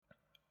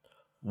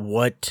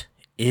What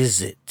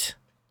is it?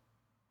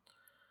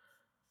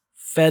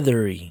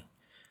 Feathery,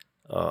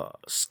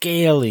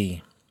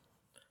 scaly,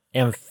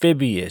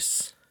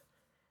 amphibious,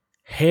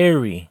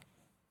 hairy,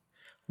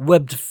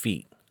 webbed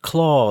feet,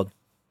 clawed,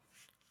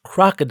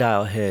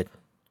 crocodile head,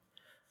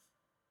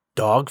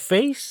 dog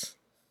face?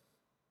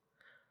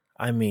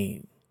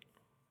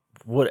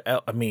 What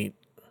else?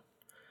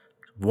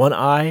 One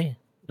eye?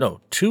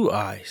 No, two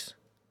eyes.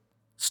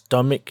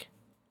 Stomach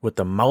with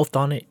a mouth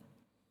on it?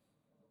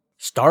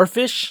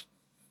 Starfish?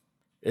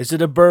 Is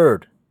it a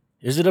bird?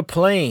 Is it a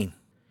plane?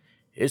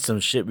 It's some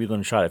shit we're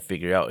going to try to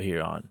figure out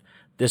here on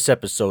this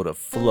episode of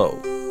Flow,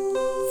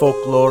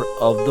 Folklore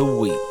of the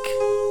Week.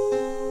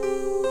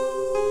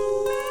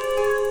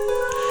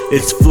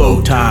 It's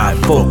flow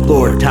time,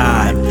 folklore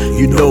time.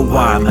 You know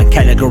why I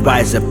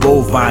categorize it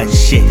bovine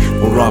shit.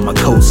 We're on my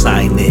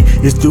co-sign it.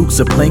 This Dukes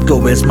of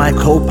Plinko is my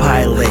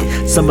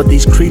co-pilot. Some of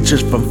these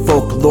creatures from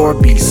folklore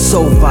be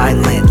so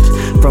violent.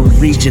 From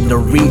region to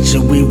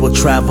region we will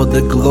travel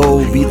the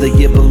globe. Either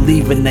you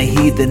believe in the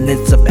heathen,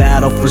 it's a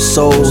battle for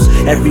souls.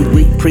 Every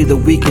week pray that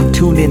we can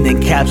tune in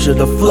and capture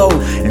the flow.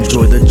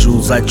 Enjoy the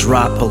jewels I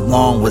drop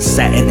along with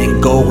satin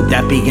and gold.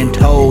 That being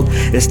told,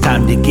 it's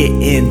time to get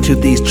into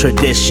these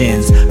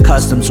traditions.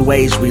 Customs,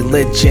 ways,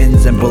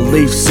 religions, and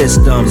belief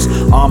systems.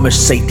 Amish,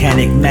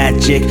 satanic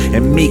magic,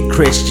 and meek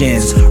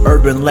Christians.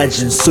 Urban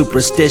legends,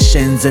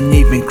 superstitions, and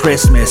even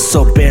Christmas.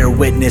 So bear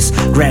witness,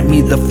 grant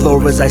me the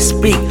floor as I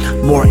speak.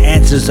 More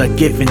answers are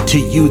given to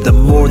you the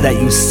more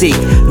that you seek.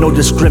 No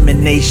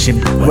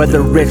discrimination,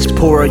 whether rich,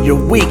 poor, or you're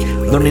weak.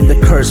 Learning the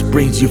curse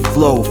brings you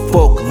flow.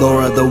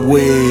 Folklore of the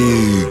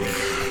week.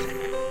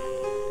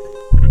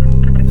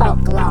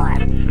 Folklore.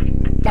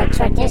 The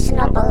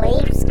traditional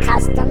beliefs,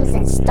 customs,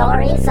 and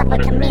stories of a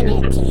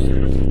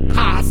community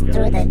passed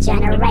through the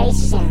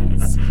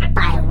generations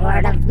by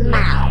word of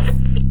mouth.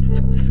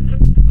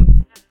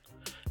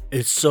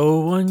 It's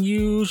so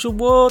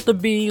unusual to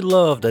be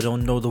loved. I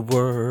don't know the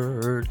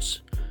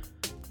words.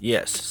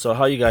 Yes, so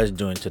how you guys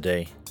doing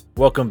today?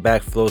 Welcome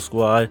back, Flow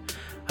Squad.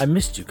 I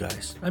missed you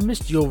guys. I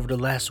missed you over the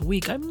last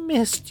week. I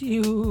missed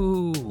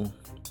you.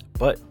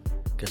 But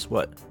guess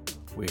what?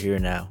 We're here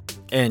now.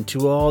 And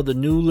to all the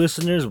new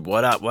listeners,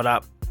 what up, what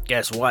up?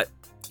 Guess what?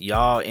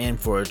 Y'all in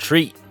for a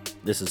treat.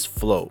 This is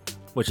Flow,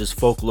 which is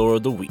Folklore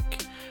of the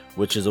Week,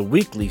 which is a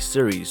weekly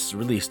series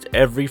released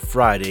every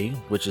Friday,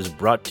 which is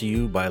brought to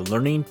you by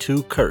Learning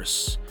to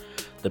Curse,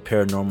 the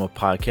paranormal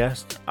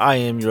podcast. I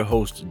am your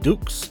host,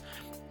 Dukes.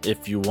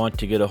 If you want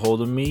to get a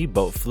hold of me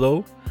about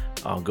Flow,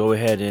 go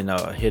ahead and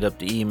hit up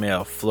the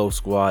email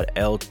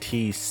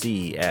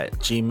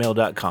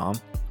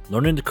flowsquadltc@gmail.com.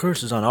 Learning to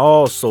Curse is on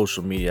all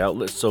social media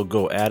outlets, so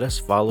go at us,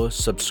 follow us,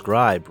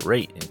 subscribe,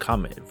 rate, and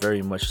comment. It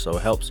very much so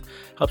helps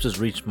us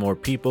reach more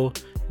people,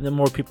 and then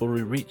more people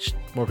we reach,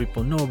 more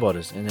people know about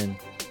us, and then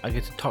I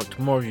get to talk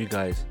to more of you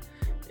guys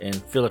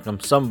and feel like I'm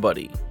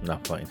somebody.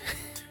 Not playing.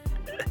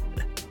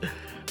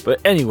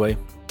 But anyway,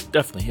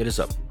 definitely hit us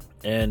up.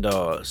 And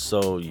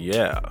so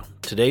yeah,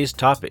 today's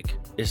topic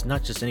is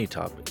not just any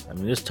topic.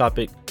 This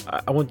topic,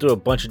 I went through a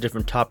bunch of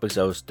different topics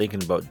I was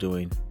thinking about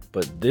doing,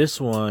 but this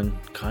one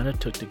kind of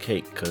took the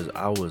cake because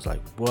I was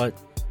like, what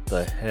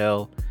the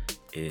hell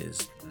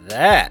is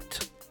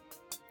that?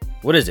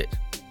 What is it?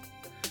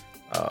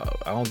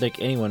 I don't think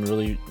anyone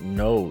really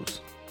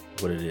knows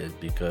what it is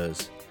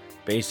because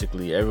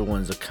basically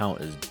everyone's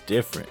account is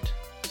different.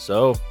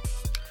 So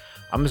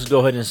I'm just go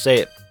ahead and say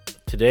it.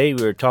 Today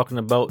we're talking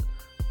about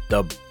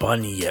the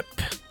Bunyip,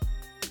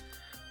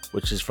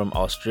 which is from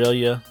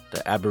Australia.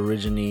 The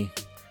Aborigine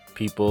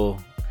people,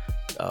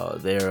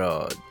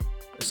 they're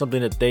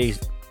something that they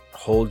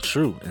hold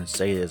true and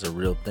say is a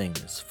real thing.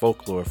 It's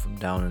folklore from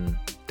down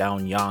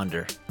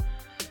yonder,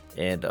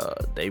 and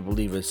they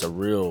believe it's a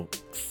real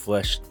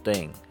flesh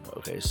thing.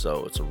 Okay,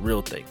 so it's a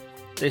real thing.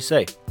 They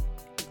say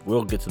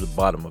we'll get to the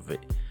bottom of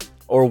it,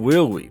 or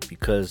will we?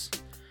 Because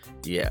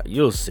yeah,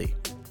 you'll see.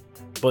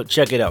 But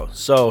check it out.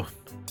 So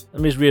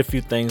let me just read a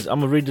few things. I'm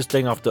gonna read this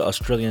thing off the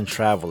Australian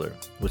Traveller,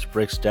 which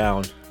breaks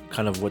down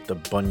kind of what the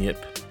Bunyip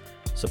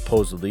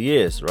supposedly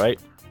is, right?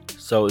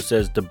 So it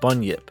says the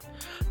Bunyip.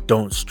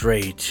 Don't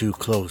stray too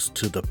close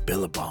to the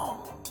billabong.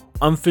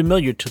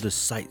 Unfamiliar to the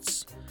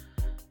sights,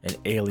 an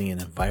alien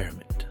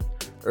environment.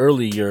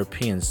 Early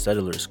European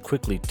settlers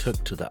quickly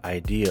took to the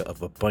idea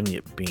of a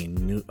bunyip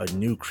being a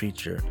new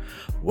creature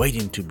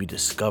waiting to be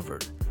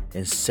discovered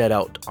and set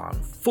out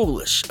on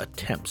foolish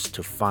attempts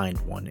to find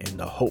one in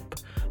the hope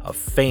of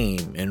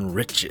fame and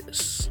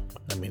riches.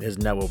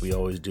 Isn't that what we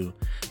always do?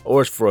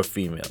 Or it's for a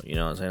female, you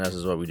know what I'm saying? That's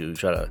just what we do. We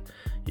try to,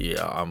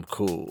 yeah, I'm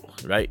cool,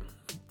 right?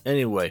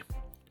 Anyway,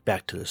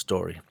 back to the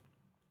story.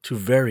 To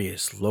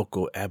various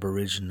local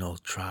Aboriginal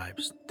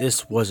tribes,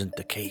 this wasn't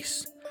the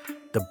case.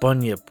 The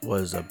Bunyip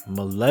was a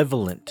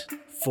malevolent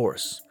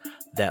force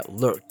that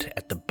lurked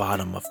at the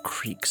bottom of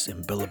creeks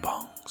and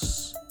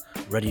billabongs,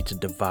 ready to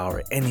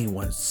devour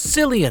anyone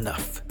silly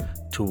enough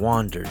to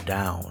wander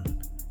down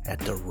at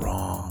the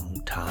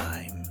wrong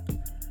time.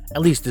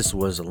 At least this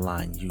was a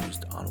line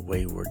used on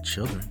wayward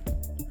children,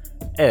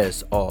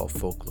 as all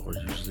folklore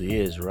usually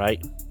is,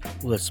 right?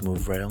 Let's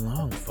move right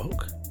along,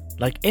 folk.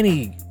 Like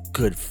any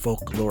good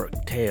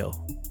folkloric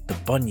tale, the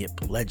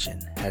Bunyip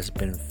legend has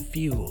been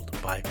fueled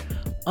by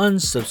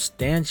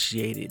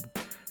unsubstantiated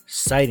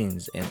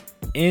sightings and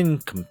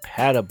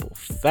incompatible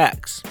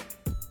facts.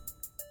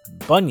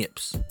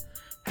 Bunyips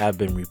have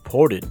been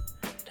reported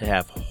to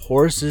have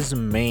horses'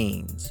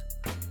 manes,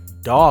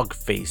 dog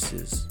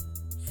faces,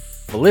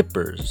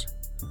 flippers,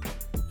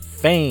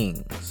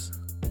 fangs,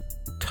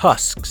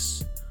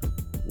 tusks,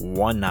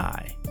 one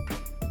eye,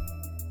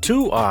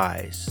 two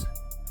eyes,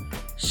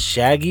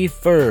 shaggy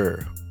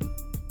fur,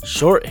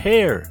 short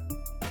hair,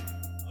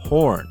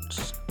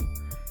 horns,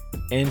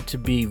 and to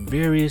be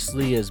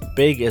variously as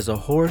big as a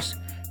horse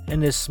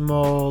and as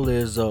small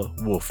as a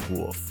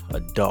woof, a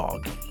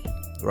doggy,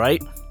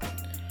 right?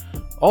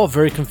 All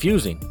very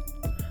confusing.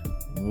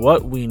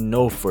 What we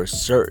know for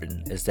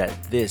certain is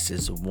that this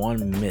is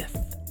one myth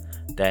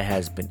that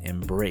has been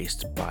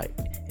embraced by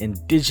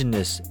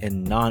indigenous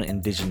and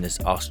non-indigenous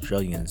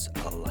Australians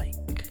alike.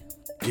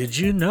 Did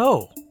you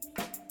know?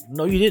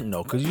 No, you didn't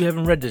know because you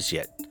haven't read this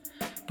yet.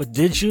 But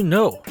did you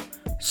know?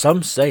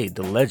 Some say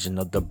the legend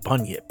of the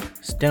Bunyip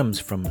stems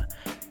from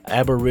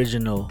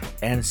Aboriginal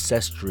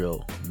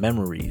ancestral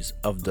memories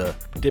of the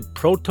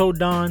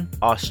Diprotodon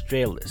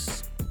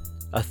australis,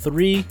 a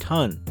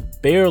 3-ton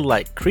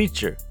bear-like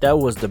creature that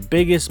was the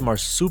biggest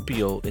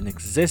marsupial in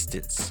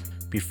existence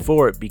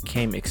before it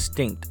became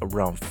extinct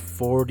around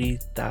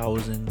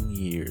 40,000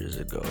 years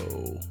ago.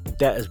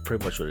 That is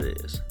pretty much what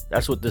it is.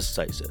 That's what this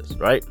site says,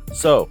 right?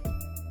 So,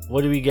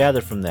 what do we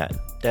gather from that?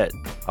 That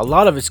a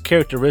lot of its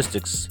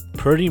characteristics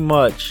pretty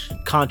much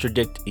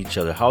contradict each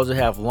other. How does it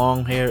have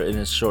long hair and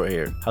it's short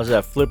hair? How does it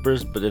have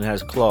flippers but then it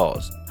has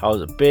claws? How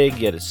is it big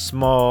yet it's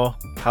small?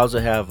 How does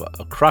it have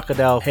a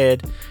crocodile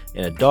head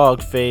and a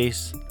dog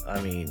face?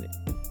 I mean,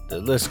 the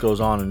list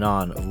goes on and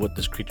on of what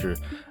this creature.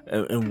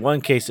 In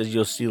one case, as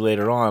you'll see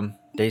later on,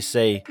 they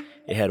say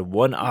it had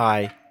one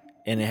eye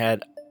and it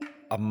had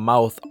a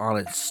mouth on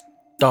its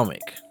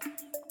stomach.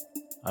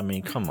 I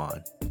mean, come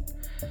on.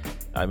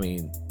 I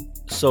mean,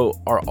 so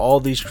are all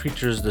these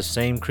creatures the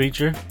same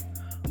creature?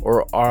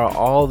 Or are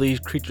all these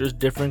creatures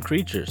different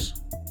creatures?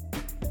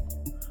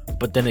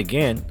 But then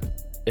again,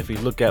 if we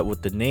look at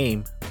what the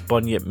name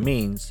Bunyip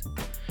means,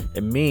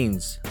 it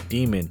means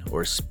demon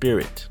or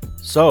spirit.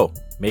 So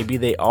maybe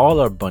they all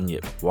are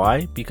Bunyip.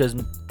 Why? Because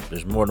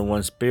there's more than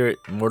one spirit,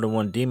 more than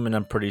one demon,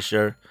 I'm pretty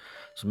sure.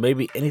 So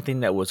maybe anything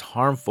that was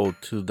harmful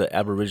to the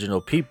Aboriginal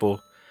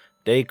people,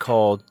 they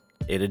called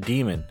it a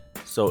demon.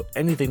 So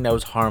anything that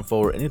was harmful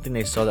or anything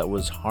they saw that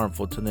was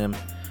harmful to them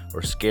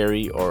or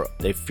scary or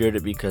they feared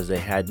it because they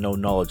had no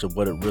knowledge of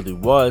what it really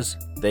was,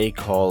 they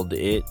called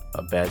it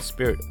a bad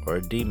spirit or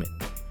a demon,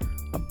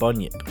 a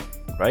Bunyip,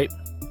 right?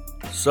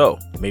 So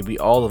maybe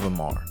all of them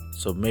are.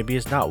 So maybe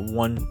it's not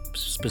one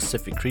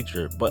specific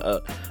creature, but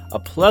a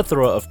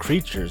plethora of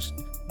creatures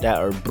that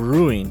are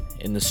brewing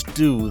in the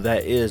stew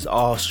that is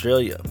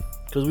Australia.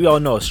 Because we all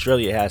know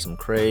Australia has some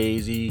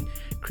crazy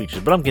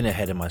creatures, but I'm getting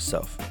ahead of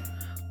myself.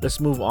 Let's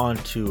move on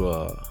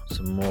to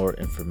some more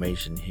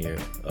information here.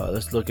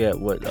 Let's look at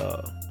what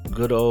our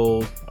good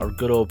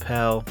old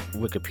pal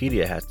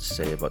Wikipedia has to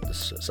say about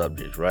this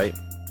subject, right?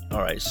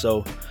 All right,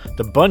 so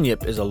the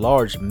Bunyip is a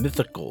large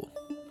mythical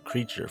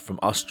creature from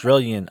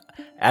Australian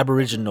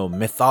Aboriginal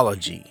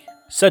mythology,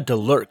 said to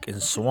lurk in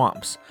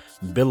swamps,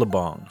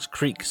 billabongs,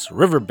 creeks,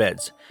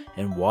 riverbeds,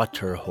 and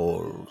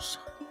waterholes.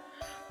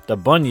 The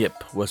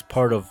Bunyip was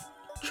part of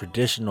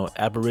traditional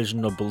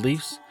Aboriginal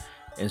beliefs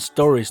and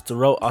stories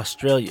throughout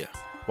Australia.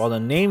 While the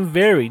name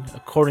varied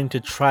according to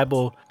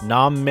tribal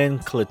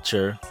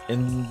nomenclature,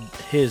 in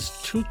his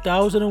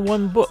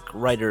 2001 book,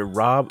 writer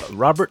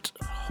Robert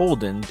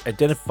Holden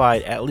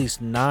identified at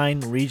least 9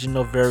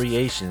 regional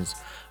variations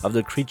of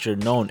the creature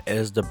known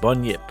as the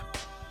Bunyip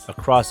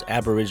across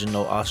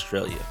Aboriginal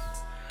Australia.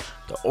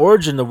 The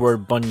origin of the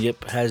word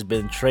Bunyip has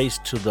been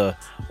traced to the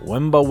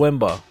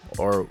Wemba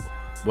or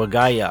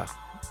Wagaya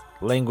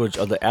language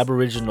of the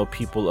Aboriginal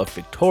people of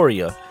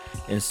Victoria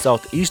in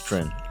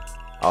southeastern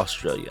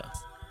Australia.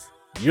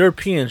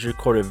 Europeans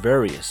recorded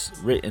various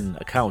written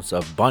accounts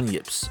of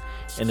bunyips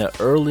in the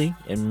early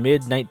and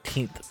mid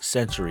 19th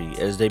century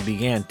as they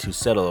began to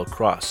settle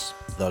across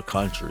the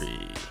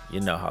country. You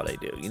know how they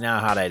do.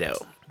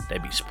 They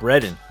be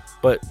spreading.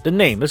 But the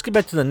name, let's get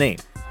back to the name.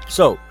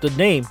 So, the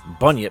name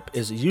Bunyip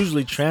is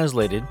usually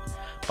translated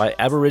by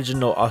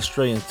Aboriginal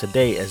Australians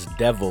today as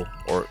devil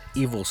or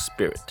evil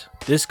spirit.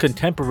 This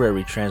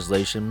contemporary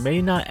translation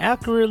may not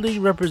accurately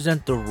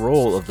represent the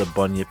role of the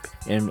Bunyip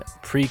in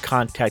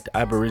pre-contact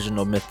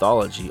Aboriginal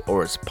mythology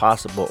or its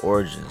possible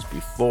origins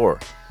before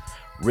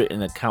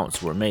written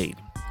accounts were made.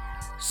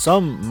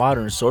 Some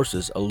modern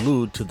sources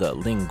allude to the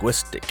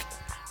linguistic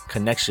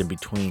connection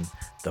between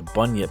the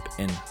Bunyip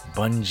and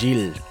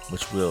Bunjil,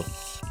 which we'll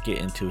get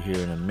into here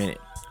in a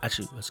minute.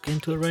 Actually, let's get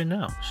into it right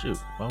now. Shoot,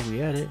 while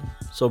we at it.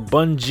 So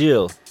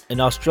Bunjil, in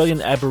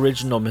Australian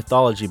Aboriginal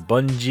mythology,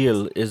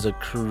 Bunjil is a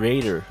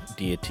creator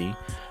deity,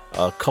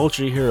 a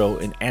culture hero,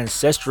 an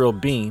ancestral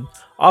being,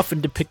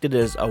 often depicted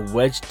as a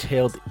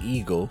wedge-tailed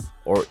eagle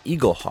or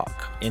eagle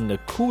hawk. In the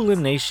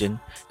Kulin Nation,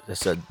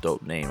 that's a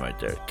dope name right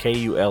there,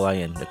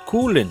 Kulin, the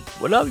Kulin.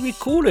 What up, you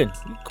Kulin?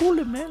 You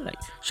Kulin, man. Like,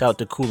 shout out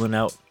to Kulin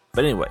out.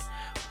 But anyway,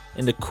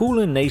 in the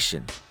Kulin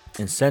Nation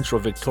in central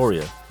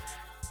Victoria,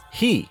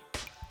 he,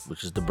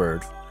 which is the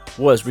bird,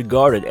 was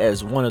regarded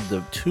as one of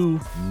the two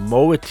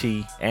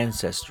Moiety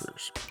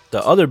ancestors.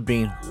 The other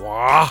being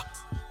Wah,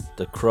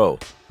 the crow.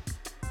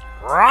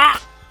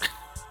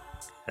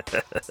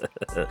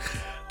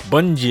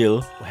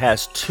 Bunjil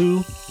has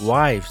two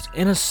wives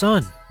and a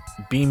son.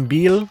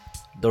 Bimbil,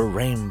 the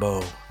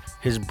rainbow.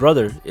 His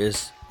brother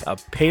is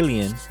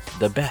Palian,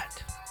 the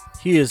bat.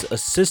 He is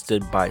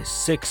assisted by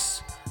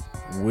 6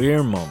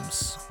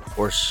 Wirmums,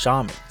 or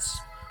shamans,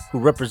 who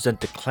represent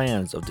the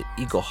clans of the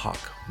Eaglehawk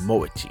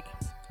Moiety.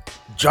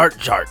 Jart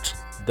Jart,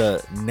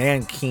 the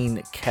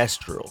Nankin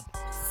Kestrel.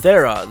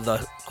 Thera, the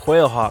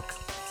quailhawk.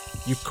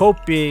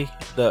 Eucope,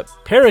 the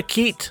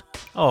parakeet.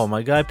 Oh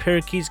my god,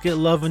 parakeets get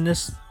love in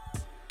this.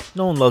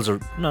 No one loves her.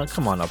 No,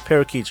 come on now.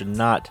 Parakeets are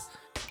not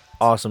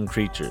awesome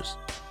creatures.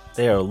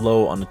 They are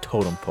low on the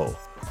totem pole.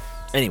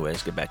 Anyway,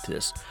 let's get back to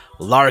this.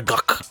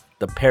 Larguk,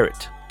 the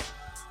parrot.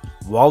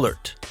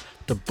 Wallert,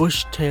 the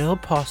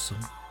bush-tailed possum.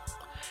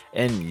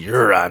 And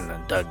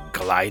Uran, the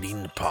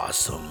gliding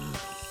possum.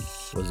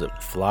 Was it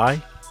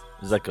fly?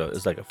 It's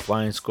like a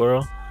flying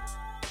squirrel.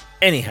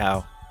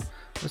 Anyhow,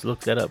 let's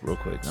look that up real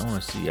quick. I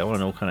want to see. I want to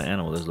know what kind of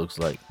animal this looks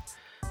like.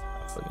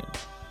 Fucking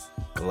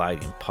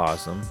gliding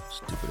possum.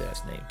 Stupid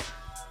ass name.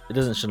 It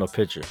doesn't show no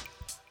picture.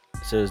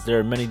 It says there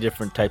are many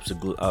different types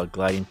of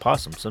gliding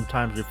possums,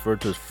 sometimes referred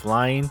to as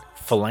flying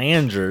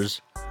phalangers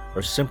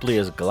or simply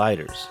as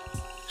gliders.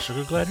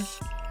 Sugar glider?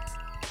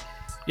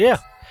 Yeah,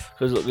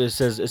 because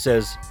it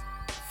says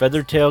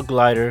feather-tail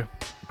glider,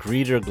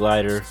 greeter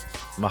glider,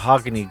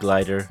 mahogany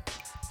glider,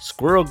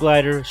 squirrel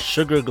glider,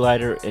 sugar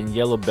glider, and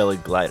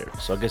yellow-bellied glider.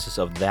 So I guess it's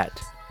of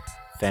that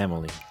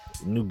family.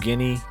 New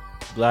Guinea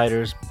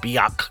gliders,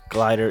 Biak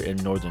glider,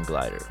 and northern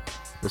glider.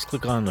 Let's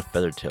click on the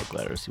feather-tail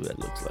glider, see what that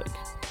looks like.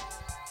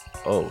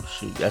 Oh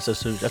shoot, that's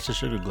a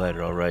sugar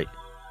glider, all right.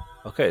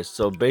 Okay,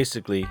 so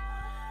basically,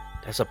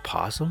 that's a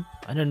possum.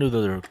 I never knew that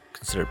they were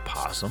considered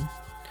possum.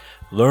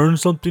 Learn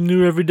something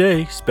new every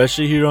day,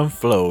 especially here on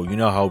Flow. You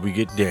know how we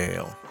get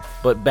down.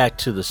 But back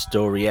to the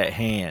story at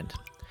hand.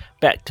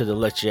 Back to the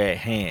lecture at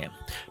hand.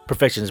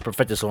 Perfection is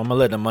perfected, so I'm gonna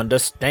let them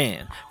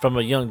understand from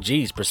a young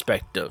G's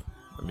perspective.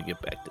 Let me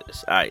get back to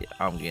this. Alright,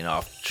 I'm getting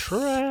off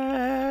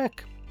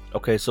track.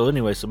 Okay, so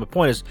anyway, so my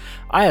point is,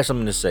 I have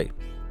something to say.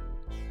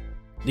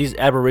 These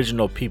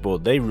Aboriginal people,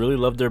 they really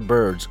love their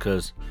birds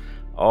because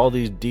all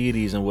these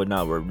deities and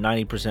whatnot were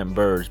 90%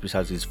 birds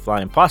besides these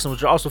flying possums,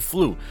 which are also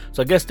flew.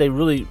 So I guess they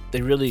really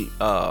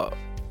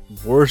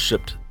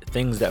worshipped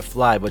things that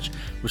fly, which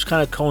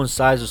kind of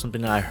coincides with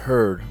something that I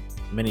heard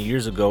many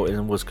years ago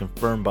and was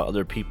confirmed by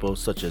other people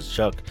such as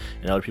Chuck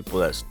and other people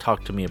that's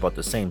talked to me about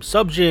the same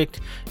subject,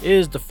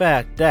 is the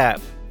fact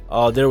that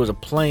there was a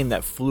plane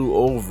that flew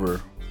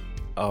over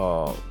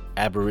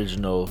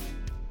Aboriginal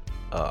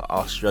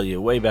Australia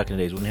way back in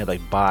the days when they had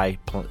like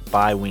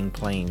bi-wing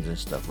planes and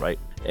stuff, right?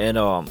 And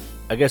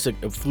I guess it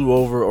flew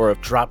over or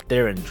it dropped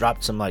there and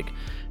dropped some like,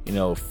 you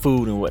know,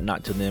 food and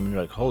whatnot to them, and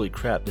they're like, holy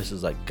crap, this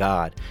is like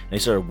God. And they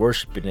started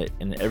worshiping it,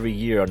 and every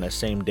year on that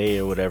same day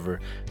or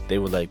whatever, they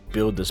would like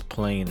build this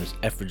plane, this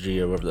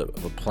effigy or whatever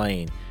of a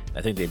plane.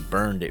 I think they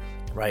burned it,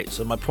 right?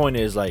 So my point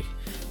is, like,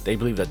 they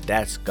believe that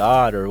that's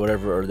God or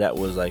whatever, or that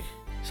was like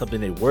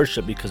something they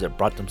worship because it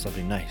brought them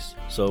something nice.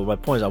 So my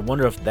point is, I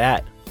wonder if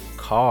that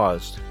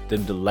caused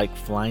them to like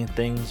flying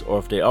things, or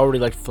if they already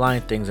like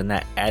flying things and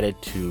that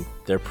added to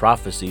their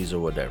prophecies or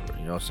whatever.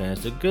 You know what I'm saying?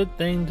 It's a good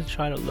thing to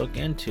try to look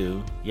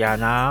into. Yeah,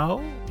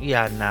 now.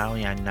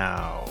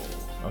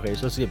 Okay,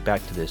 so let's get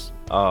back to this.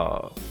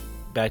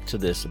 Back to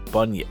this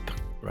Bunyip,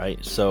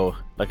 right? So,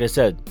 like I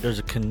said, there's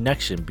a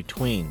connection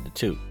between the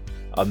two.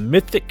 A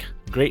mythic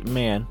great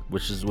man,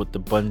 which is what the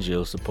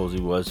Bunjil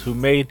supposedly was, who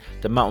made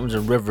the mountains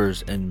and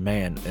rivers and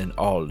man and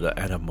all the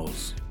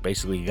animals.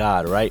 Basically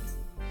God, right?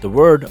 The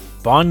word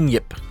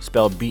Bunyip,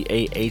 spelled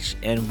B-A-H-N-Y-I-P,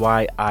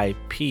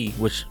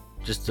 which,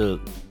 just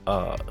to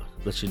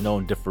let you know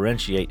and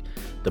differentiate,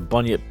 the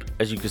Bunyip,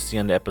 as you can see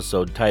on the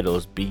episode title,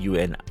 is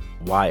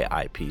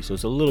B-U-N-Y-I-P. So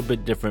it's a little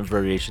bit different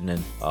variation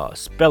in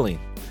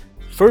spelling.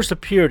 First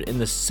appeared in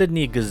the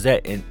Sydney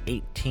Gazette in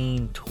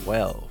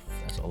 1812.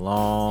 That's a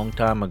long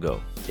time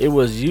ago. It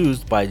was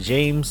used by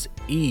James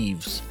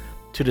Eves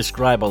to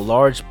describe a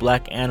large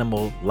black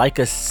animal like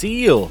a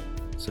seal.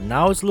 So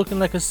now it's looking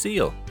like a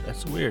seal.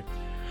 That's weird.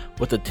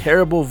 With a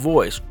terrible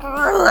voice,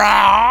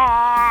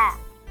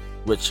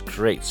 which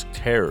creates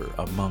terror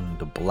among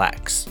the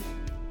blacks.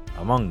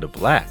 Among the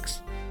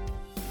blacks?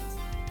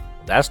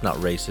 That's not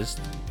racist.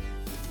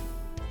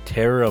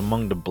 Terror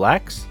among the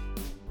blacks?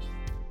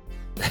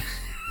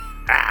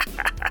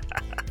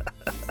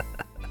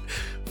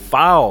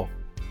 Foul.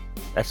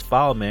 That's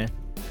foul, man.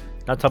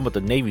 Not talking about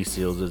the Navy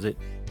SEALs, is it?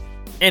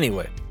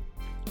 Anyway,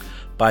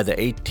 by the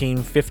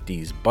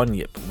 1850s,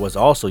 Bunyip was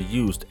also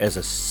used as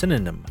a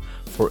synonym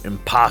for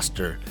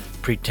imposter,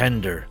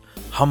 pretender,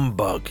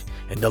 humbug,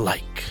 and the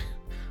like.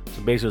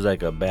 So basically it's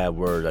like a bad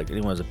word, like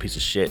anyone's a piece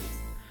of shit.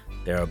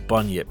 They're a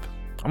bunyip.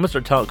 I'm gonna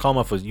start calling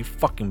them for you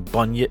fucking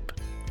bunyip.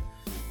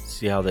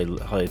 See how they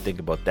think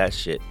about that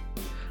shit.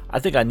 I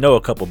think I know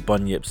a couple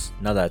bunyips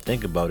now that I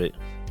think about it.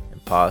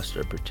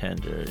 Imposter,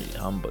 pretender,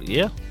 humbug.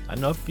 Yeah, I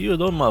know a few of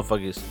those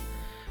motherfuckers.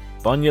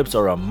 Bunyips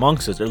are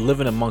amongst us. They're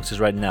living amongst us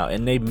right now,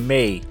 and they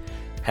may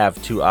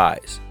have two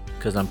eyes,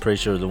 because I'm pretty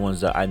sure the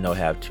ones that I know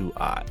have two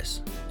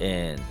eyes,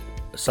 and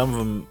some of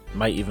them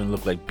might even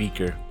look like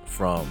Beaker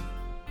from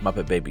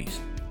Muppet Babies.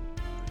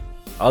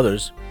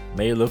 Others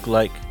may look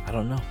like, I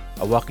don't know,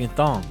 a walking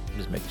thong. I'm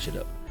just making shit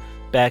up.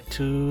 Back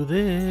to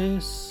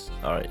this.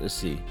 Alright, let's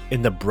see.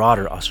 In the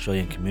broader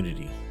Australian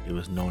community, it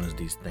was known as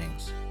these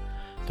things.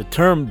 The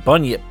term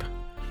bunyip,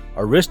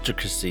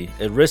 aristocracy,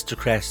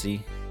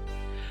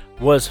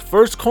 was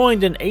first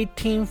coined in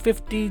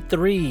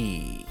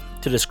 1853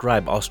 to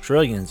describe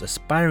Australians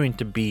aspiring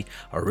to be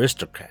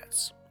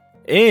aristocrats.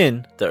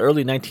 In the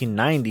early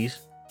 1990s,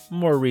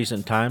 more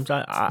recent times,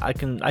 I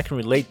can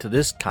relate to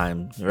this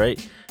time, right?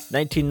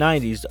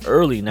 1990s, the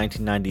early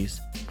 1990s,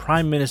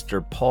 Prime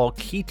Minister Paul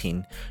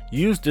Keating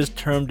used this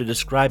term to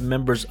describe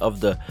members of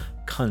the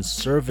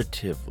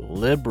Conservative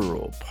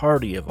Liberal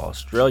Party of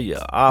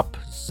Australia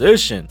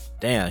opposition.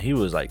 Damn, he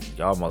was like,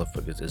 y'all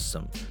motherfuckers is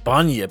some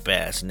bunyip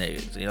ass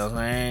niggas, you know what I'm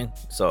saying?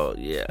 So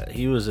yeah,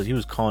 he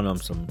was calling them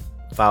some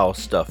foul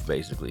stuff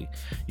basically.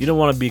 You don't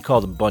want to be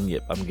called a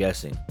bunyip, I'm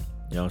guessing.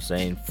 You know what I'm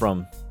saying?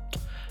 From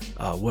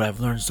what I've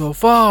learned so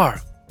far,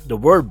 the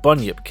word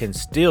bunyip can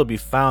still be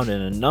found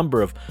in a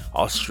number of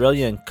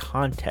Australian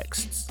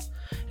contexts,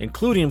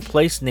 including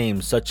place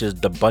names such as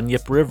the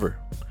Bunyip River,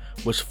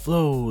 which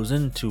flows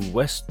into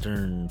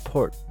western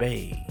Port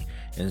Bay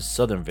in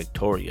southern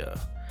Victoria,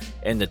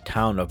 and the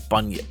town of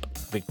Bunyip,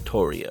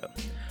 Victoria.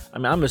 I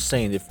mean, I'm just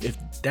saying, if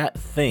that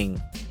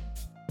thing,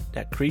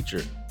 that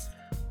creature,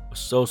 was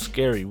so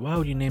scary, why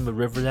would you name a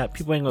river that?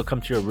 People ain't gonna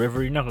come to your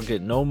river. You're not gonna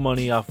get no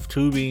money off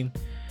tubing.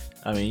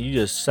 I mean, you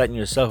just setting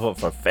yourself up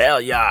for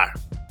failure.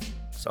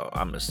 So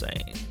I'm just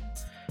saying.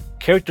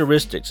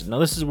 Characteristics. Now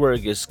this is where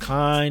it gets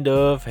kind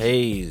of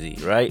hazy,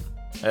 right?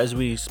 As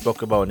we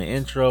spoke about in the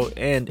intro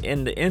and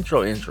in the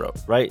intro,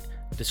 right?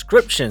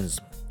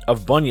 Descriptions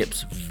of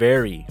bunyips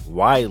vary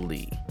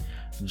widely.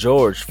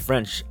 George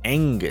French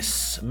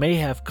Angus may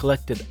have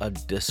collected a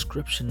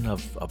description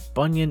of a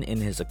bunyan in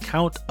his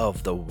account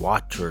of the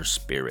water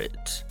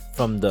spirit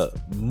from the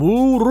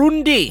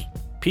Murundi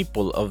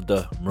people of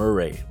the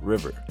Murray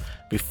River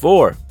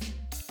before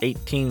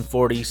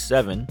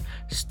 1847,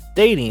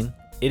 stating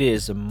it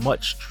is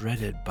much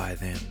dreaded by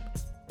them.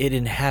 It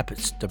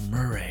inhabits the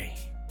Murray,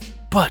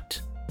 but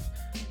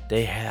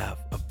they have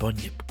a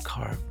bunyip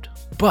carved.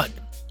 But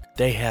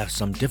they have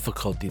some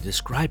difficulty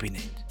describing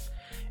it.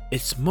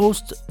 Its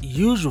most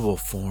usual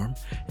form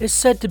is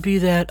said to be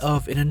that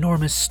of an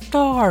enormous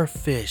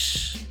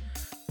starfish.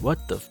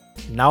 What the?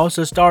 Now it's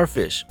a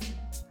starfish.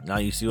 Now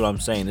you see what I'm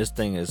saying? This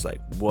thing is like,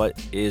 what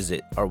is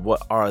it? Or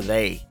what are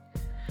they?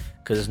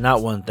 Because it's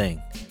not one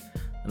thing.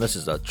 Unless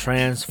it's a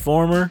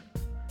transformer,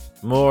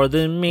 more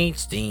than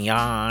meets the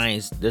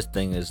eyes. This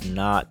thing is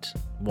not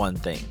one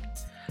thing.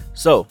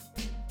 So,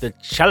 the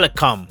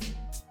Chalicum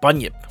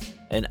bunyip,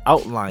 an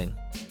outline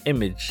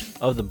image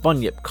of the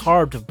bunyip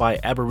carved by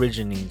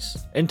Aborigines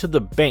into the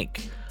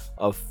bank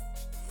of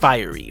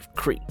Fiery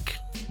Creek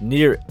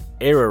near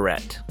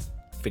Ararat,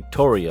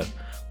 Victoria,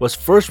 was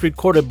first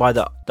recorded by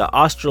the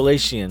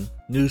Australasian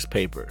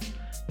newspaper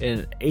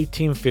in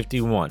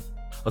 1851.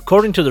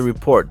 According to the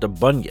report, the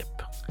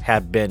bunyip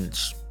had been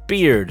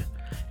speared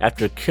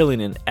after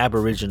killing an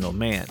Aboriginal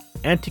man.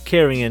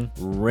 Antiquarian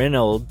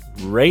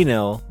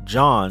Raynell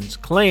Johns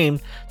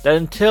claimed that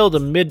until the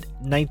mid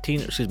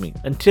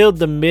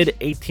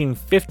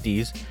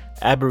 1850s,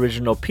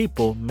 Aboriginal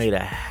people made a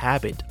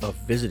habit of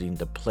visiting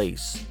the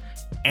place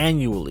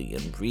annually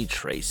and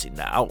retracing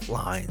the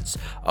outlines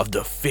of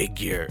the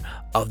figure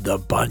of the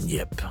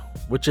bunyip,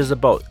 which is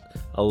about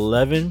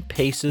 11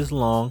 paces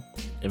long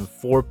and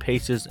 4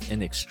 paces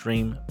in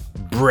extreme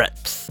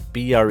breadth.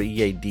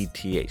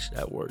 B-R-E-A-D-T-H.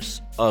 That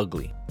word's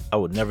ugly. I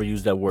would never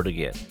use that word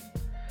again.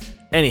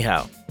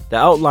 Anyhow, the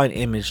outline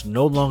image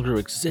no longer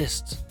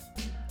exists.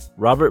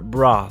 Robert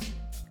Brough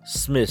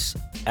Smith's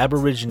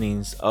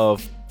Aborigines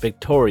of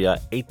Victoria,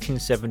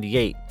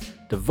 1878,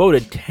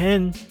 devoted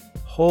 10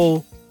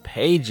 whole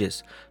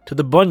pages to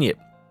the bunyip,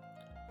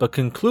 but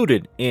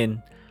concluded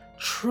in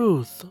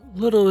truth,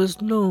 little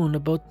is known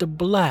about the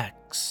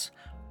blacks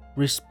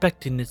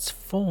respecting its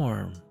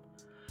form,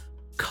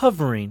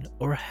 covering,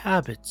 or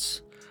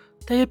habits.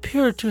 They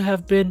appear to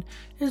have been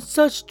in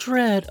such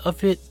dread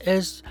of it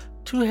as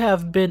to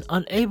have been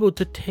unable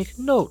to take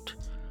note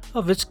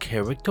of its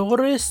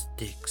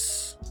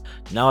characteristics.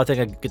 Now I think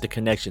I get the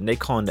connection. They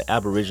calling the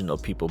Aboriginal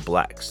people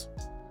blacks.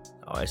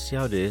 Oh, I see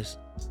how it is.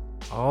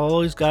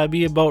 Always gotta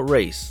be about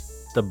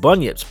race. The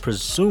bunyips,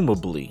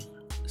 presumably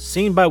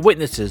seen by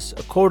witnesses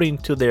according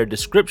to their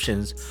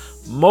descriptions,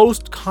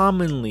 most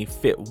commonly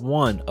fit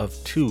one of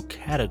two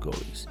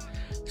categories.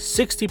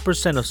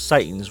 60% of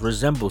sightings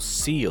resemble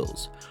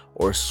seals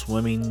or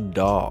swimming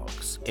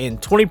dogs.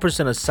 And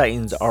 20% of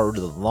sightings are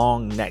the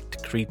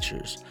long-necked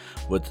creatures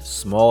with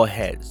small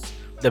heads.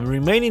 The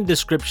remaining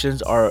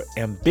descriptions are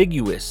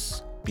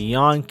ambiguous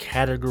beyond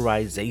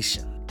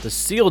categorization. The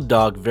seal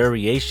dog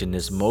variation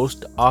is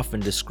most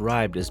often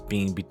described as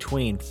being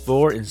between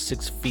 4 and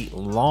 6 feet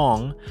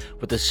long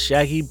with a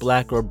shaggy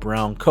black or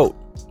brown coat.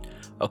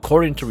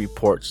 According to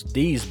reports,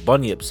 these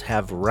bunyips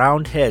have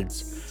round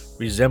heads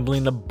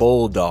resembling a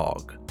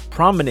bulldog,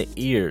 prominent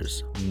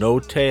ears, no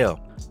tail,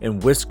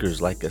 and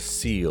whiskers like a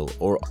seal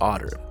or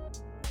otter.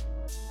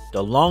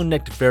 The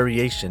long-necked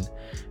variation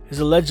is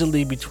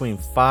allegedly between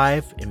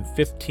 5 and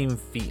 15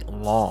 feet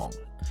long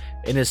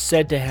and is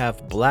said to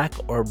have black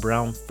or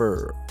brown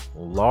fur,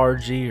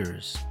 large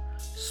ears,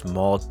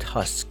 small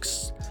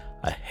tusks,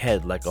 a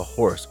head like a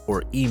horse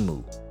or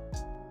emu.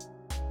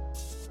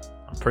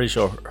 I'm pretty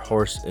sure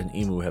horse and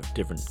emu have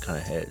different kind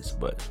of heads,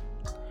 but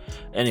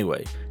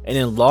anyway, an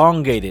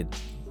elongated,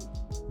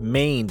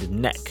 maned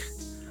neck,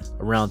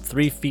 around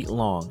 3 feet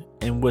long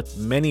and with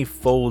many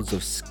folds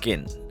of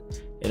skin,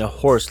 and a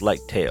horse-like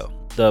tail.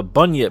 The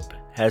bunyip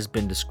has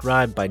been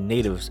described by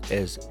natives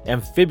as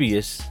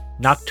amphibious,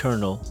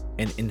 nocturnal,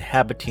 and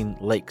inhabiting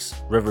lakes,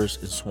 rivers,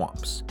 and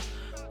swamps.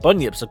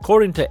 Bunyips,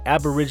 according to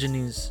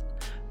Aborigines,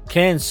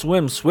 can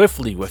swim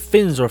swiftly with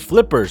fins or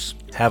flippers,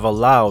 have a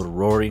loud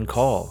roaring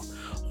call,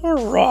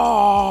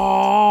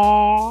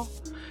 "Hurrah!"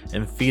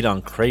 and feed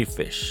on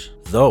crayfish,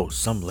 though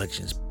some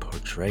legends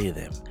portray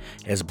them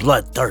as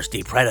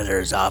bloodthirsty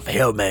predators of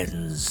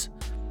humans,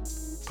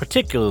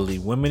 particularly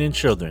women and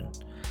children.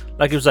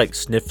 Like it was like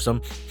sniff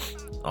some,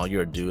 "Oh,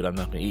 you're a dude, I'm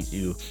not gonna eat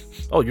you.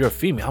 Oh, you're a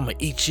female, I'm gonna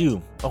eat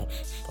you.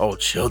 Oh,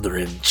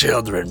 children,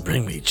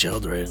 bring me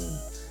children."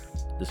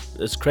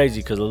 It's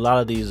crazy because a lot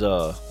of these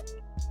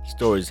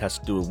stories has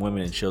to do with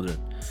women and children.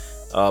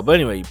 But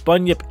anyway,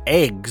 bunyip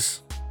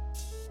eggs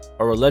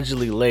are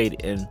allegedly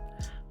laid in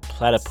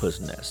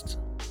platypus nests.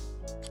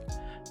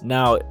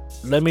 Now,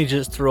 let me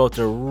just throw out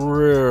there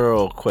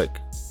real quick.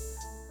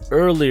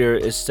 Earlier,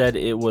 it said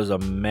it was a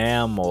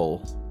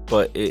mammal,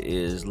 but it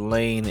is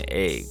laying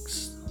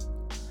eggs.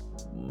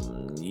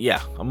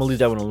 Yeah, I'm gonna leave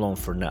that one alone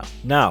for now.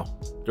 Now,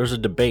 there's a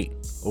debate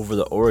over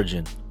the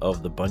origin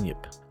of the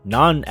bunyip.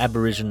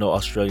 Non-Aboriginal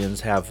Australians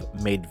have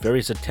made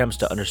various attempts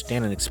to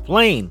understand and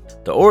explain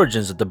the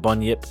origins of the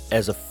bunyip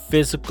as a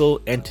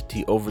physical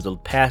entity over the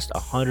past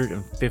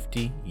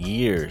 150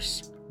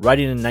 years.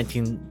 Writing in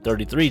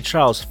 1933,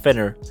 Charles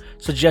Fenner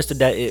suggested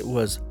that it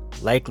was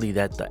likely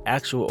that the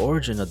actual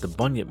origin of the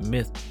bunyip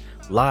myth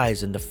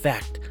lies in the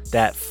fact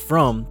that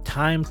from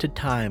time to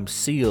time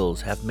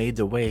seals have made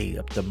their way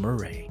up the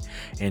Murray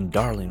and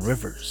Darling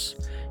rivers.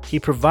 He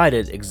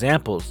provided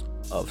examples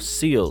of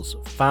seals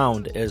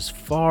found as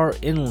far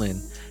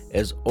inland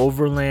as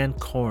Overland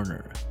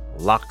Corner,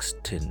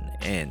 Loxton,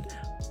 and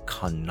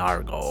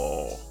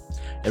Conargo,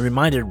 and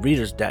reminded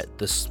readers that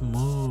the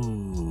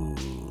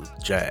smooth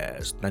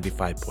jazz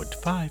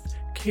 95.5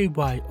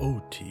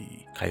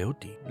 Coyote,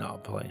 no, I'm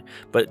playing,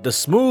 but the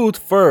smooth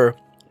fur,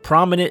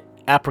 prominent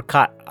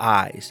apricot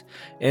eyes,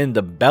 and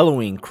the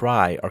bellowing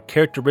cry are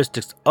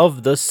characteristics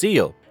of the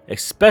seal,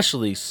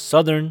 especially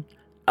southern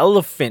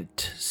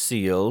elephant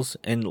seals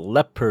and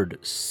leopard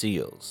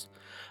seals.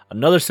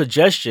 Another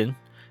suggestion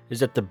is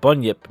that the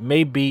bunyip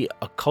may be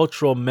a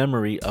cultural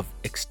memory of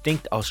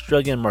extinct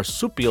Australian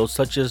marsupials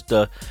such as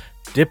the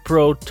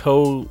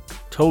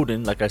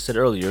Diprotodon, like I said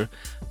earlier,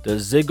 the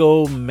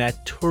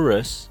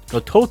Zygomaturus,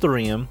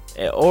 Nototherium,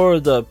 or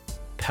the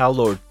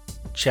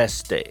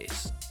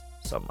Palorchestes,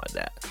 something like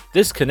that.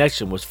 This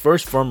connection was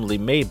first formally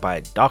made by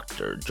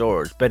Dr.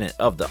 George Bennett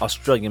of the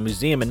Australian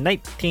Museum in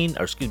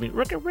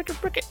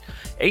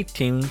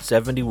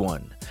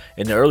 1871.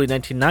 In the early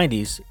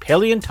 1990s,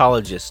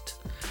 paleontologist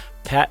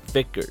Pat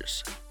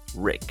Vickers,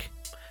 Rick,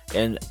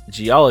 and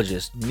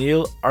geologist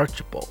Neil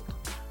Archibald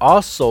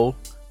also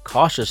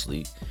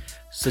cautiously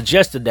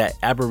suggested that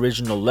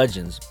Aboriginal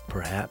legends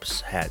perhaps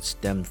had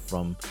stemmed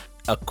from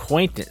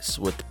acquaintance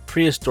with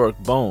prehistoric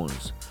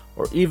bones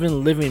or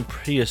even living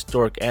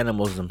prehistoric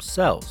animals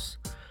themselves.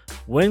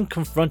 When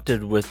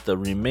confronted with the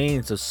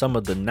remains of some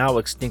of the now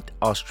extinct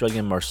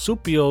Australian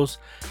marsupials,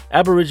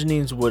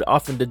 Aborigines would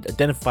often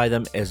identify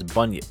them as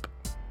bunyip.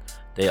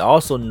 They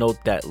also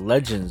note that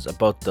legends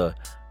about the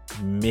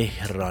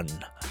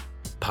Mihran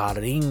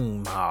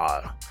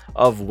Paringmar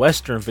of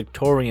Western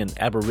Victorian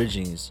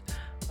Aborigines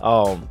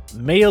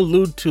may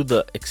allude to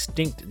the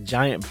extinct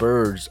giant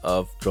birds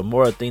of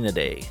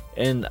Dromaeotheriidae.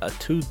 In a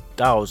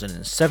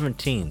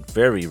 2017,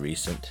 very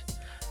recent,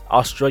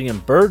 Australian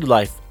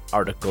BirdLife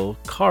article,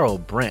 Carl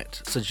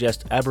Brandt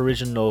suggests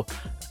Aboriginal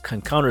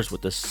encounters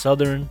with the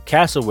southern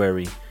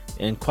cassowary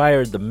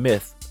inquired the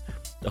myth.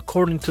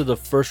 According to the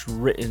first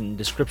written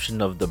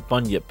description of the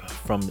bunyip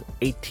from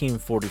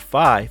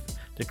 1845,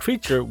 the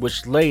creature,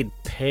 which laid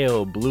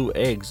pale blue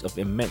eggs of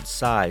immense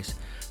size,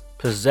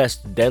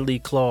 possessed deadly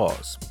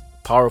claws,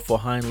 powerful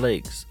hind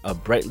legs, a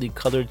brightly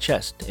colored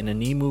chest, and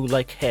an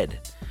emu-like head,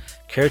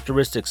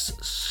 characteristics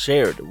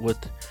shared with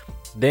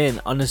then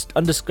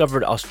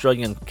undiscovered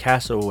Australian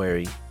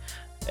cassowary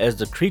as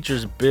the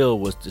creature's bill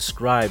was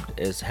described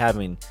as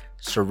having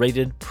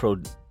serrated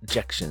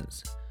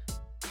projections,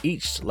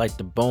 each like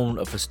the bone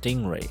of a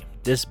stingray.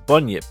 This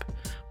bunyip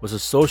was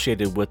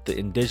associated with the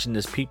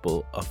indigenous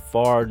people of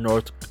far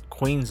north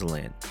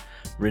Queensland,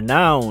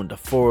 renowned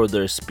for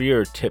their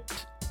spears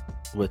tipped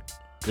with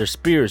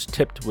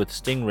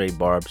stingray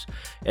barbs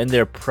and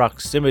their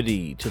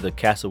proximity to the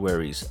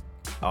cassowaries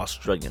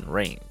Australian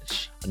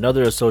range.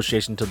 Another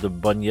association to the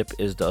bunyip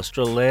is the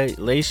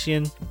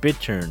Australasian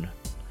bittern.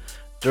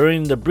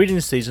 During the breeding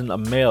season, a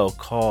male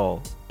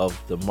call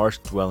of the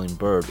marsh-dwelling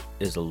bird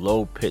is a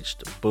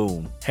low-pitched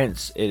boom.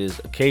 Hence, it is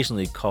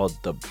occasionally called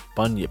the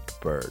bunyip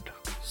bird.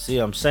 See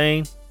what I'm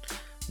saying?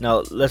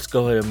 Now, let's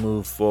go ahead and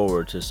move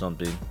forward to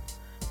something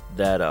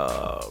that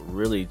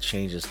really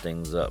changes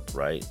things up,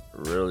 right?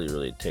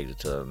 Really takes it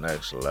to the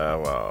next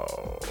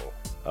level.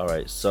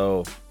 Alright,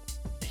 so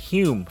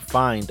Hume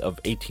find of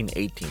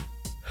 1818.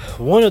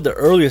 One of the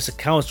earliest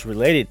accounts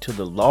related to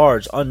the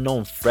large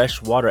unknown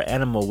freshwater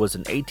animal was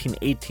in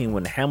 1818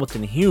 when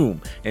Hamilton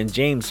Hume and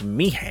James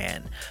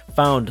Meehan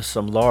found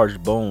some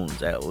large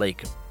bones at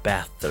Lake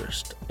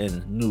Bathurst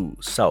in New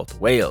South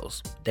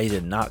Wales. They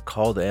did not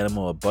call the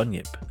animal a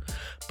bunyip,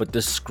 but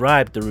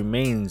described the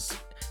remains,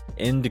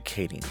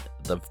 indicating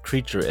the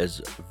creature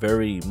as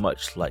very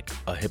much like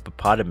a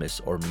hippopotamus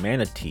or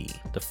manatee.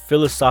 The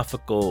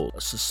Philosophical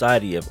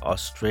Society of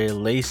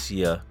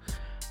Australasia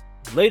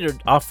later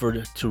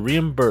offered to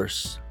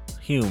reimburse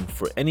Hume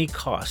for any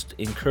cost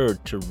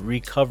incurred to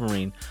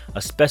recovering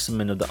a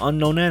specimen of the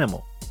unknown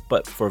animal,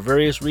 but for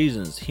various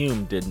reasons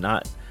Hume did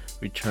not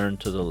return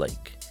to the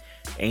lake.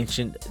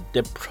 Ancient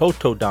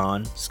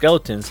Diprotodon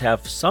skeletons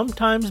have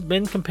sometimes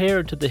been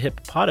compared to the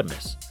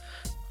hippopotamus.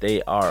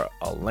 They are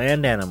a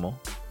land animal,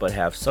 but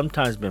have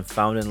sometimes been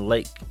found in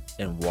lake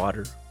and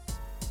water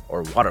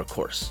or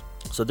watercourse.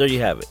 So there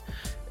you have it.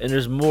 And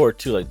there's more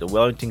too, like the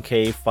Wellington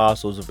Cave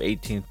fossils of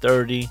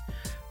 1830.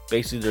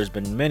 Basically, there's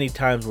been many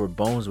times where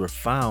bones were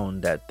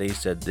found that they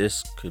said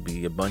this could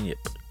be a bunyip,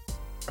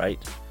 right?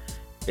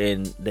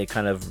 And they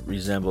kind of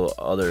resemble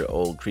other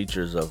old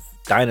creatures of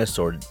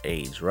dinosaur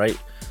age, right?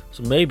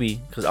 So maybe,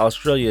 because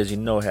Australia, as you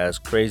know, has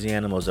crazy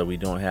animals that we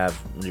don't have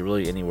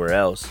really anywhere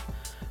else,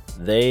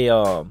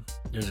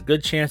 there's a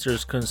good chance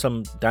there's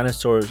some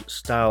dinosaur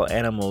style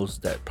animals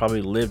that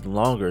probably lived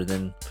longer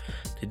than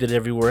they did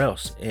everywhere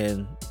else,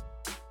 and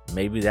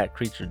maybe that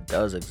creature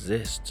does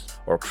exist,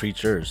 or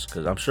creatures,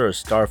 because I'm sure a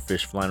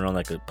starfish flying around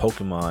like a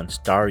Pokemon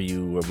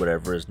Staryu or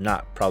whatever is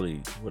not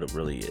probably what it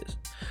really is.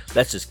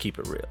 Let's just keep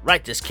it real,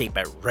 right? Just keep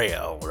it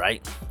real,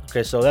 right?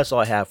 Okay, so that's all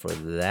I have for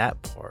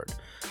that part,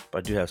 but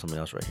I do have something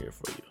else right here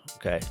for you.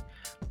 Okay,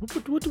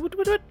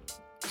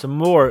 some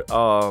more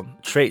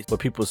traits what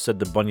people said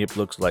the bunyip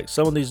looks like.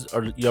 Some of these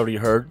are you already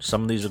heard,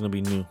 some of these are going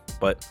to be new,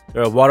 but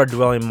they're a water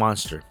dwelling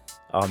monster.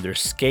 They're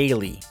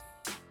scaly,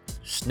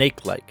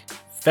 snake-like,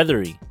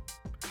 feathery,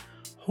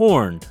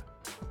 horned,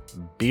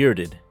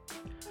 bearded,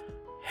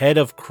 head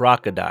of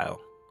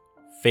crocodile,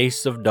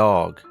 face of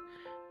dog,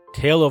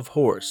 tail of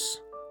horse,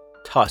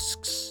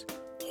 tusks,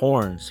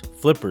 horns,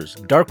 flippers,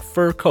 dark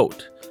fur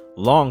coat,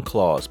 long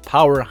claws,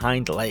 power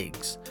hind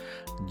legs,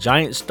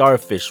 giant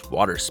starfish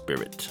water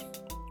spirit,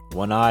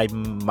 one eye,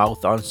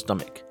 mouth on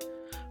stomach.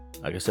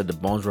 Like I said, the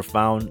bones were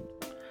found,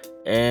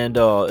 and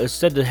it's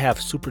said to have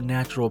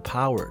supernatural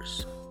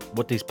powers.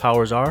 What these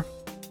powers are,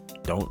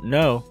 don't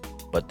know,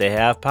 but they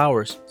have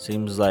powers.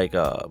 Seems like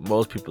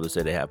most people that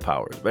say they have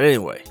powers. But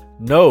anyway,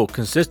 no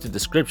consistent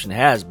description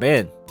has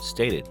been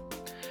stated.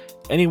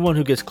 Anyone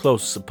who gets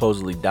close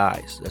supposedly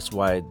dies. That's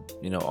why,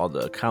 all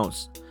the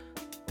accounts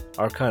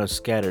are kind of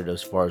scattered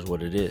as far as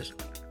what it is.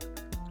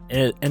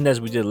 And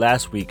as we did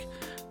last week,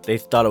 they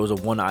thought it was a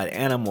one-eyed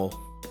animal,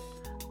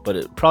 but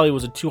it probably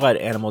was a two-eyed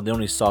animal they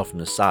only saw from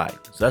the side.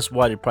 So that's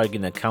why they're probably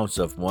getting accounts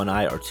of one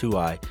eye or two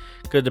eye,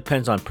 because it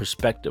depends on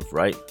perspective,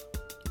 right?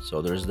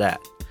 So there's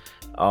that.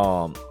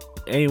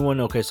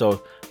 Okay,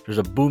 so there's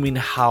a booming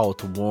howl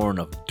to warn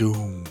of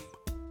doom.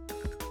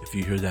 If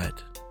you hear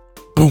that,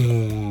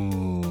 boom,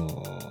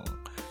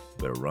 you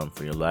better run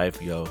for your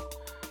life, yo.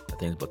 That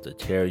thing's about to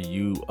tear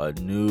you a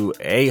new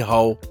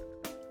a-hole.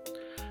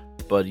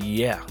 But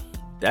yeah,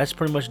 that's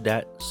pretty much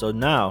that. So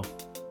now,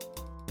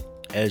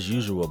 as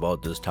usual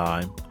about this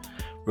time,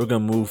 we're gonna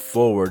move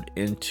forward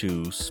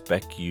into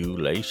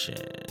speculation.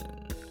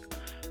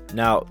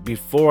 Now,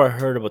 before I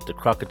heard about the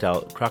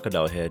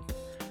crocodile head,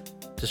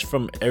 just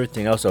from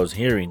everything else I was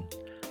hearing,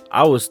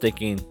 I was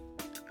thinking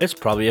it's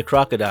probably a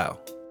crocodile.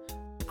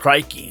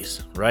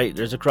 Crikeys, right?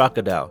 There's a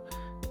crocodile.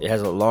 It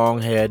has a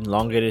long head,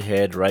 elongated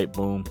head, right?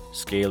 Boom,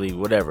 scaly,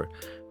 whatever.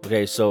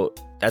 Okay, so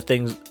that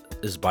thing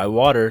is by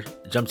water,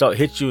 jumps out,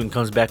 hits you, and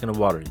comes back in the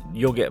water.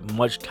 You don't get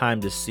much time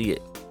to see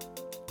it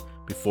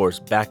before it's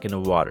back in the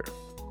water.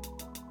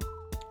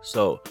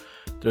 So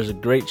there's a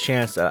great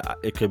chance that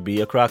it could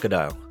be a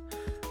crocodile.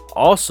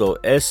 Also,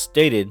 as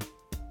stated,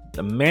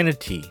 the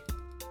manatee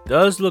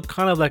does look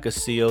kind of like a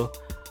seal.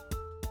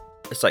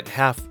 It's like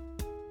half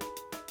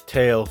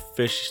tail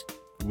fish,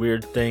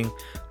 weird thing,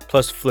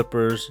 plus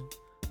flippers.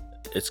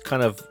 It's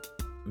kind of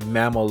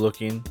mammal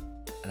looking.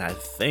 and I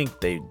think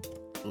they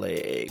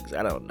lay eggs.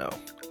 I don't know,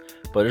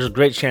 but there's a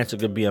great chance it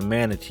could be a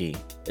manatee.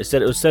 It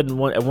was said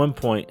at one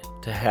point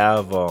to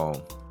have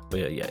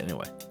but yeah.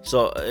 Anyway,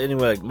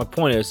 like, my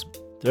point is,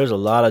 there's a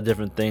lot of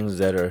different things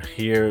that are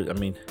here. I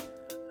mean,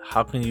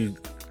 how can you?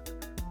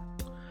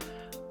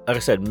 Like I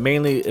said,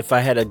 mainly if I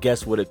had to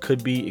guess what it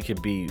could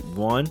be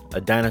one, a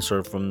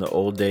dinosaur from the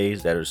old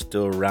days that are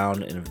still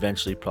around and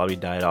eventually probably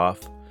died off.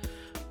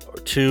 Or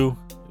two,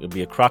 it could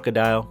be a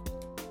crocodile.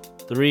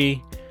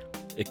 Three,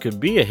 it could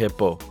be a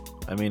hippo.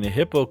 I mean, a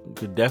hippo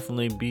could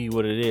definitely be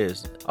what it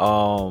is.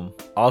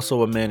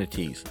 Also a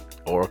manatees,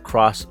 or a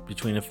cross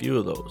between a few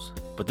of those.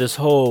 But this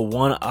whole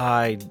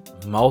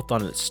one-eyed mouth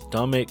on its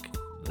stomach,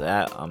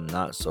 that I'm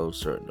not so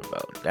certain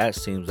about. That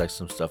seems like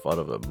some stuff out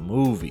of a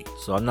movie.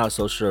 So I'm not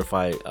so sure if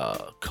I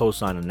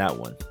co-sign on that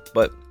one.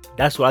 But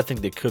that's what I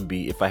think they could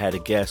be if I had to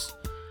guess,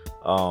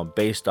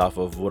 based off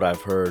of what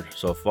I've heard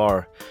so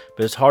far.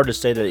 But it's hard to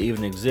say that it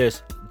even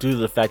exists due to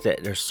the fact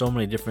that there's so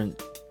many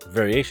different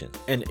variations.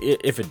 And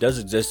if it does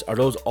exist, are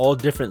those all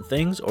different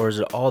things, or is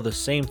it all the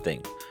same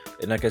thing?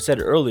 And like I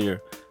said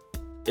earlier,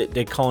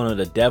 they calling it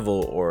a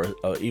devil or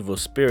an evil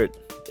spirit.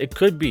 It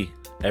could be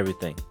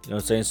everything, you know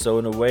what I'm saying? So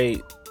in a way,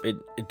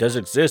 it does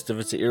exist if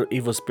it's an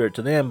evil spirit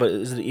to them. But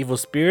is it an evil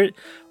spirit,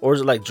 or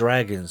is it like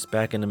dragons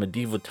back in the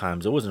medieval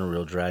times? It wasn't a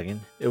real dragon.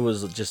 It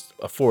was just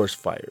a forest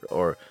fire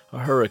or a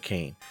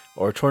hurricane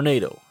or a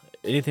tornado.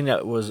 Anything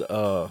that was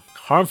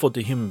harmful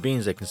to human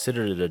beings, they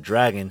considered it a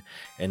dragon,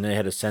 and they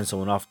had to send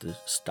someone off to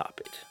stop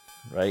it,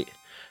 right?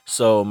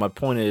 So my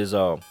point is,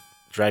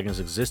 dragons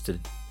existed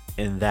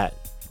in that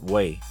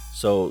way.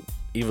 So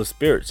evil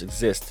spirits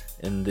exist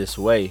in this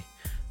way.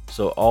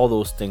 So all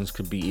those things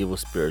could be evil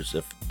spirits.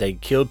 If they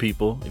kill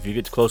people, if you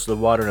get close to the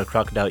water and a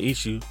crocodile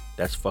eats you,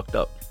 that's fucked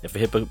up. If a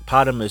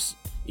hippopotamus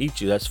eats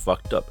you, that's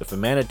fucked up. If a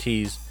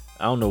manatees,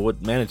 I don't know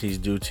what manatees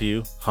do to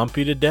you, hump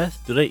you to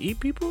death. Do they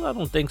eat people? I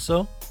don't think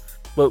so.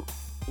 But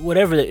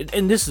whatever,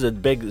 and this is the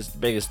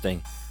biggest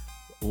thing.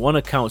 One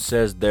account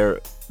says their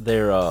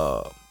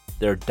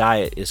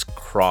diet is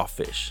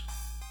crawfish,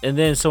 and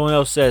then someone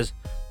else says,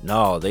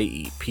 no, they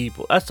eat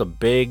people. That's a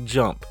big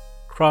jump.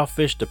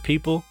 Crawfish to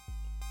people.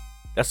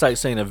 That's like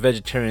saying a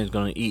vegetarian is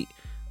going to eat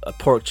a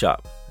pork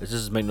chop. It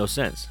just make no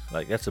sense.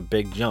 Like, that's a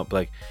big jump.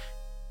 Like,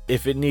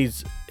 if it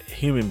needs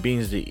human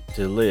beings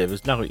to live,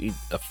 it's not going to eat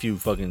a few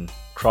fucking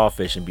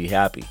crawfish and be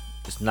happy.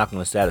 It's not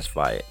going to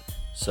satisfy it.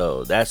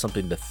 So that's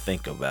something to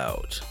think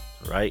about,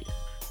 right?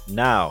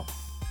 Now,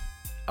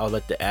 I would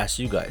like to ask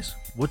you guys,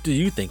 what do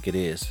you think it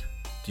is?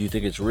 Do you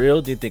think it's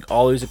real? Do you think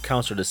all these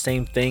accounts are the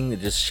same thing?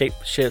 It just shape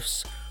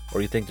shifts? Or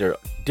do you think they're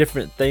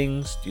different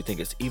things? Do you think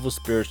it's evil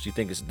spirits? Do you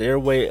think it's their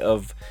way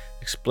of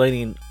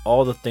explaining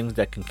all the things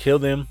that can kill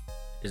them?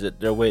 Is it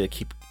their way to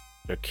keep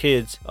their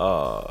kids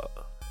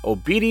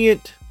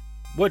obedient?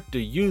 What do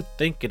you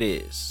think it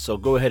is? So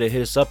go ahead and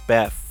hit us up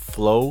at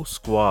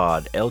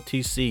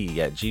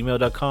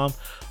flowsquadltc@gmail.com,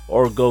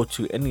 or go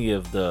to any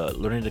of the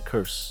Learning to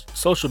Curse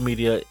social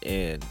media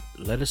and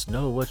let us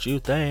know what you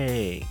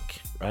think,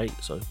 right?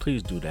 So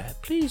please do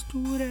that. Please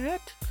do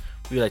that.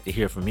 We'd like to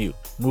hear from you.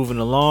 Moving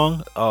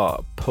along,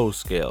 post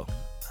scale.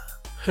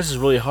 This is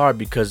really hard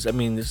because, I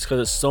mean, it's because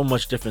it's so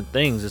much different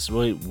things. It's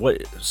really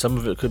some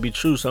of it could be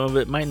true, some of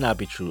it might not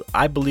be true.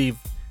 I believe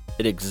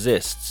it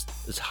exists.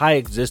 It's high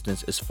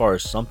existence as far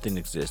as something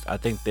exists. I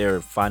think they're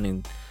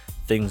finding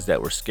things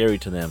that were scary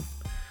to them.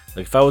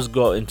 Like, if I was to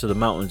go out into the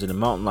mountains and a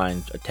mountain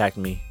lion attacked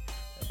me,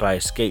 but I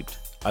escaped,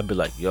 I'd be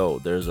like, yo,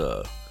 there's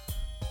a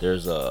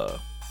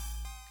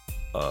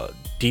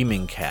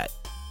demon cat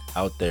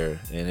out there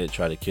and it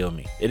tried to kill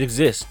me. It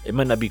exists. It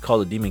might not be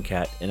called a demon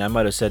cat, and I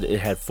might have said it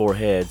had 4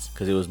 heads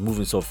because it was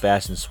moving so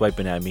fast and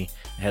swiping at me.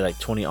 It had like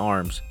 20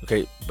 arms,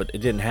 okay, but it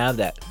didn't have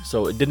that.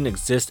 So it didn't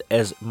exist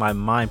as my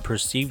mind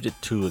perceived it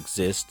to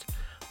exist,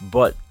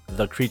 but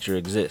the creature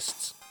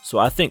exists. So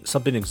I think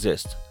something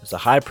exists. It's a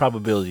high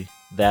probability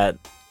that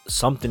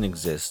something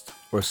exists,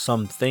 or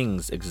some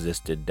things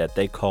existed that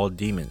they call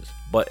demons.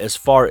 But as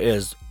far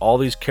as all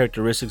these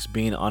characteristics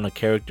being on a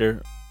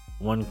character,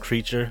 one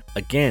creature,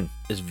 again,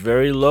 is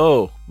very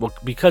low. Well,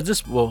 check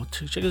this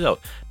out.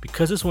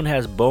 Because this one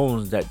has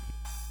bones that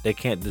they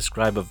can't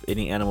describe of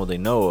any animal they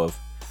know of,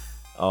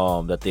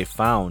 that they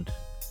found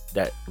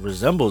that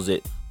resembles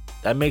it,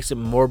 that makes it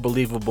more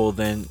believable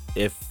than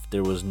if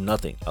there was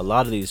nothing. A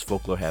lot of these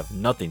folklore have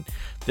nothing.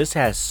 This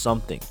has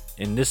something,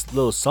 and this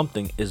little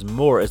something is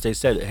more, as they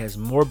said, it has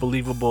more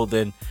believable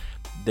than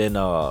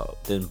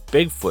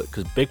Bigfoot,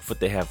 because Bigfoot,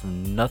 they have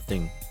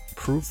nothing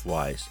proof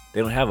wise.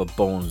 They don't have a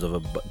bones of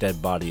a dead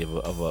body of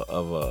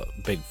a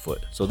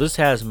Bigfoot. So this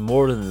has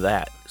more than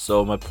that.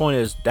 So my point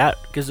is that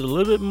gives it a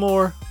little bit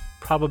more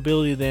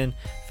probability than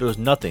if it was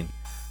nothing,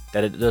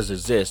 that it does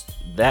exist.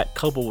 That,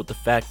 coupled with the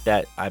fact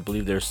that I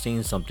believe they're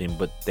seeing something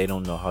but they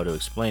don't know how to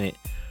explain it,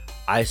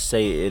 I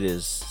say it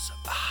is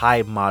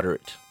high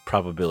moderate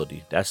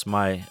probability. That's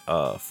my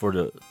for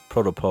the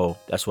protopole,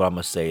 that's what I'm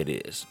gonna say it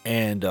is.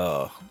 And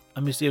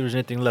let me see if there's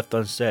anything left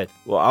unsaid.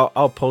 Well,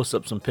 I'll post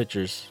up some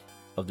pictures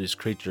of this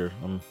creature.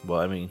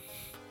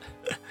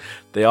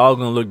 They all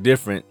gonna look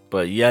different,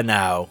 but yeah,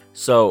 now.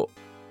 So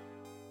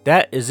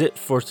that is it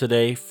for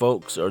today,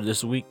 folks, or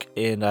this week.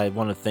 And I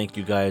want to thank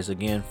you guys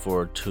again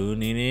for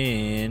tuning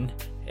in.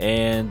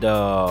 And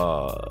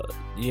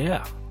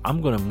yeah,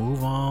 I'm gonna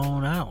move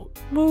on out.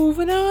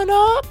 Moving on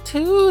up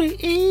to the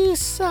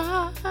east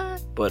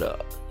side.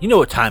 But you know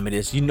what time it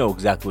is. You know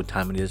exactly what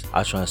time it is. I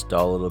was trying to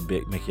stall a little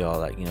bit, make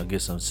y'all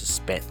get some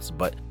suspense.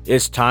 But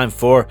it's time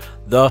for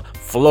the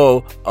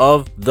flow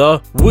of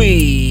the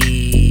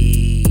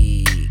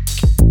week.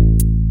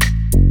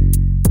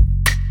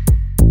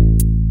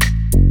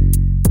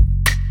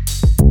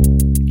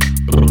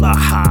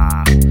 Blaha.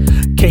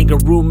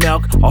 Kangaroo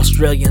milk,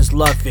 Australians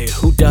love it.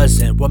 Who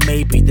doesn't? Well,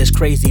 maybe this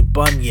crazy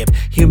bunyip.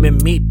 Human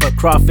meat, but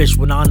crawfish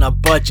when on a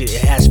budget.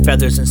 It has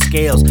feathers and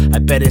scales. I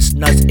bet its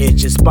nuts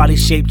itch. Its body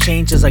shape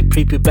changes like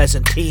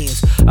prepubescent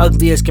teens.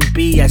 Ugly as can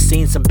be, I've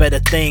seen some better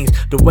things.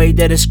 The way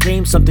that it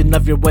screams, something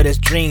of your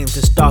wettest dreams.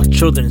 It stalks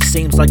children,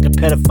 seems like a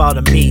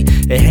pedophile to me.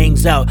 It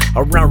hangs out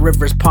around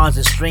rivers, ponds,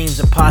 and streams,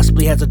 and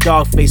possibly has a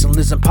dog face and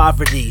lives in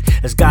poverty.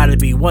 It's gotta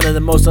be one of the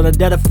most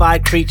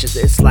unidentified creatures.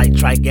 It's like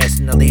try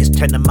guessing at least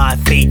 10 of my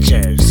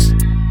features.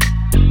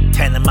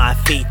 10 of my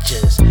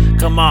features.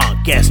 Come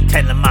on, guess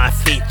 10 of my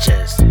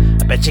features.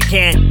 I bet you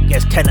can't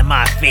guess 10 of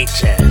my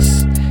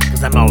features,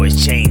 cause I'm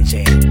always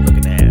changing.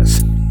 Looking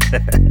ass.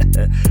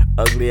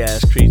 Ugly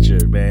ass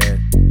creature,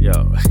 man.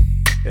 Yo.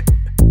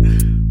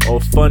 Oh,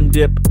 fun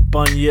dip,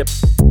 bunyip.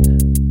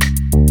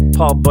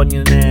 Paul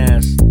Bunyan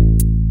ass.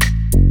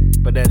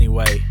 But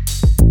anyway,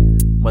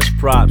 much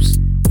props.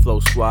 Flow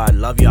Squad,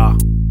 love y'all.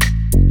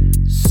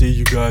 See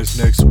you guys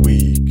next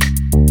week.